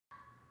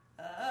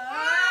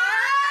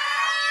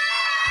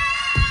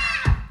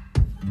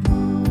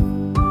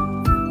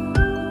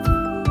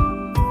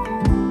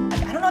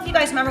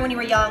guys remember when you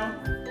were young?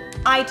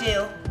 I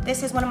do.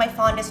 This is one of my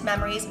fondest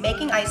memories,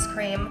 making ice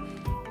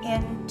cream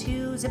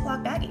into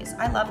Ziploc baggies.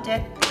 I loved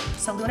it.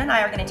 So Luna and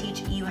I are gonna teach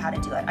you how to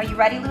do it. Are you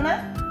ready,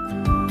 Luna?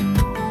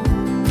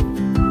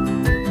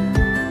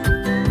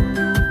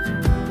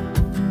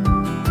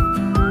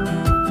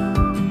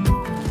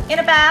 In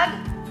a bag,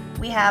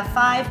 we have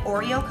 5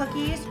 Oreo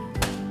cookies.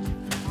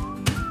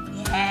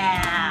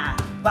 Yeah.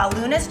 While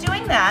Luna's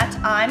doing that,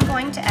 I'm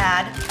going to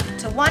add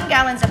to 1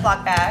 gallon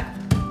Ziploc bag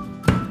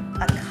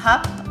a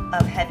cup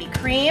of heavy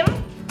cream,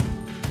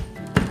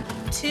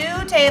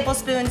 2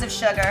 tablespoons of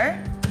sugar,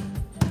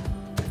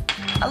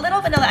 a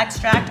little vanilla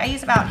extract. I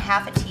use about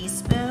half a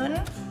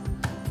teaspoon.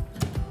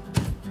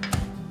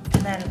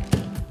 And then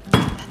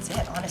that's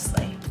it,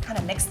 honestly. Kind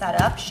of mix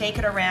that up, shake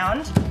it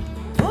around.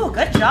 Ooh,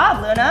 good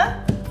job,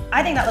 Luna.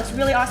 I think that looks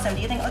really awesome.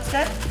 Do you think it looks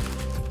good?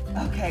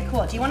 Okay,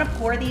 cool. Do you want to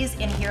pour these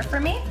in here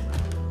for me?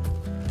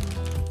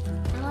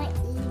 I want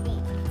to eat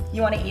it.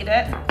 You want to eat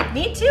it?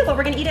 Me too, but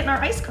we're going to eat it in our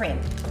ice cream.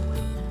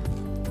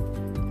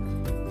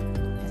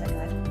 Is it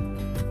good?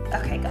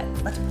 Okay,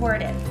 good. Let's pour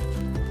it in.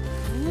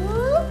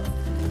 Whoop.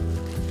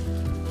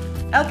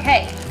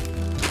 Okay,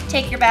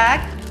 take your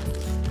bag,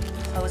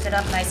 close it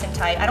up nice and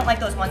tight. I don't like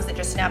those ones that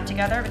just snap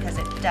together because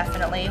it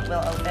definitely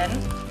will open.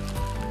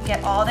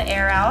 Get all the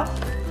air out.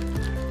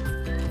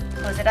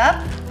 Close it up,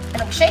 and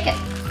then we shake it.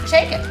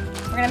 Shake it.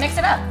 We're gonna mix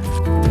it up.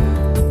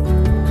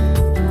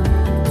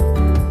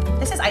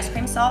 This is ice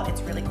cream salt.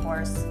 It's really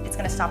coarse. It's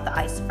gonna stop the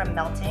ice from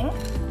melting.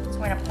 So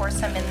we're gonna pour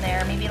some in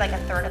there, maybe like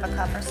 1/3 of a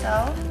cup or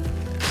so.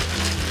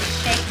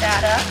 Shake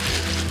that up.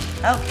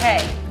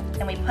 Okay,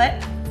 then we put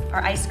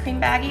our ice cream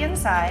baggie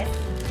inside.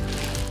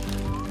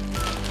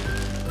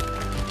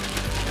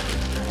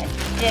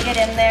 Dig it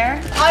in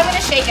there. I'm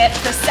gonna shake it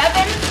for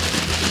 7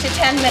 to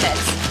 10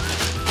 minutes.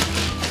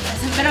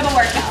 It's a bit of a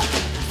workout,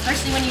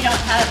 especially when you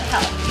don't have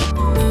help.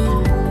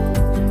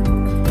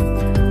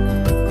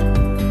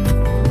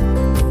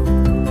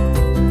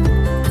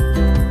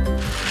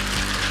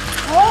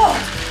 Oh!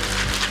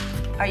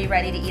 Are you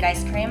ready to eat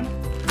ice cream?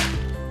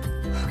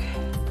 Okay,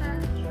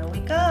 here we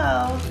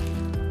go.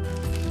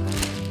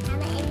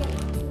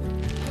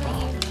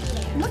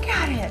 Look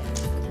at it.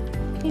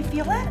 Can you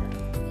feel it?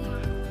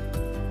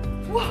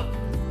 Whoa,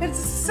 it's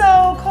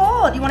so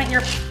cold. You want it in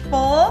your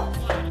bowl?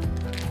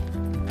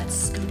 Let's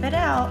scoop it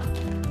out.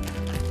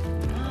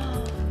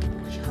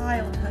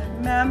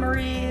 Childhood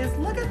memories.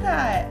 Look at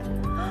that.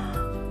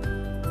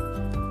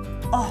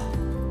 Oh,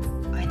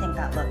 I think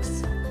that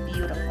looks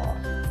beautiful.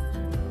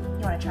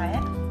 You want to try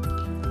it?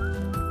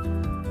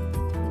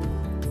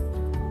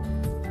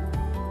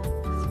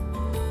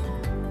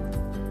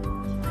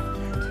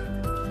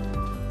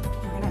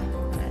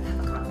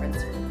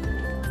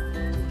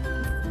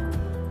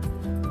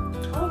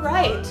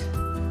 Right.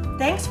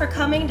 Thanks for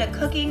coming to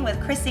Cooking with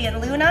Chrissy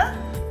and Luna.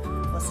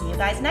 We'll see you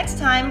guys next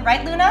time.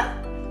 Right, Luna?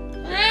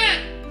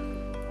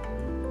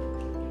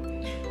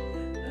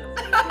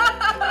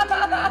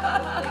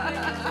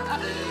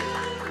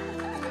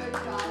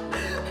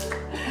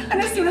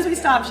 And as soon as we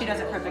stop, she does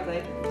it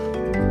perfectly.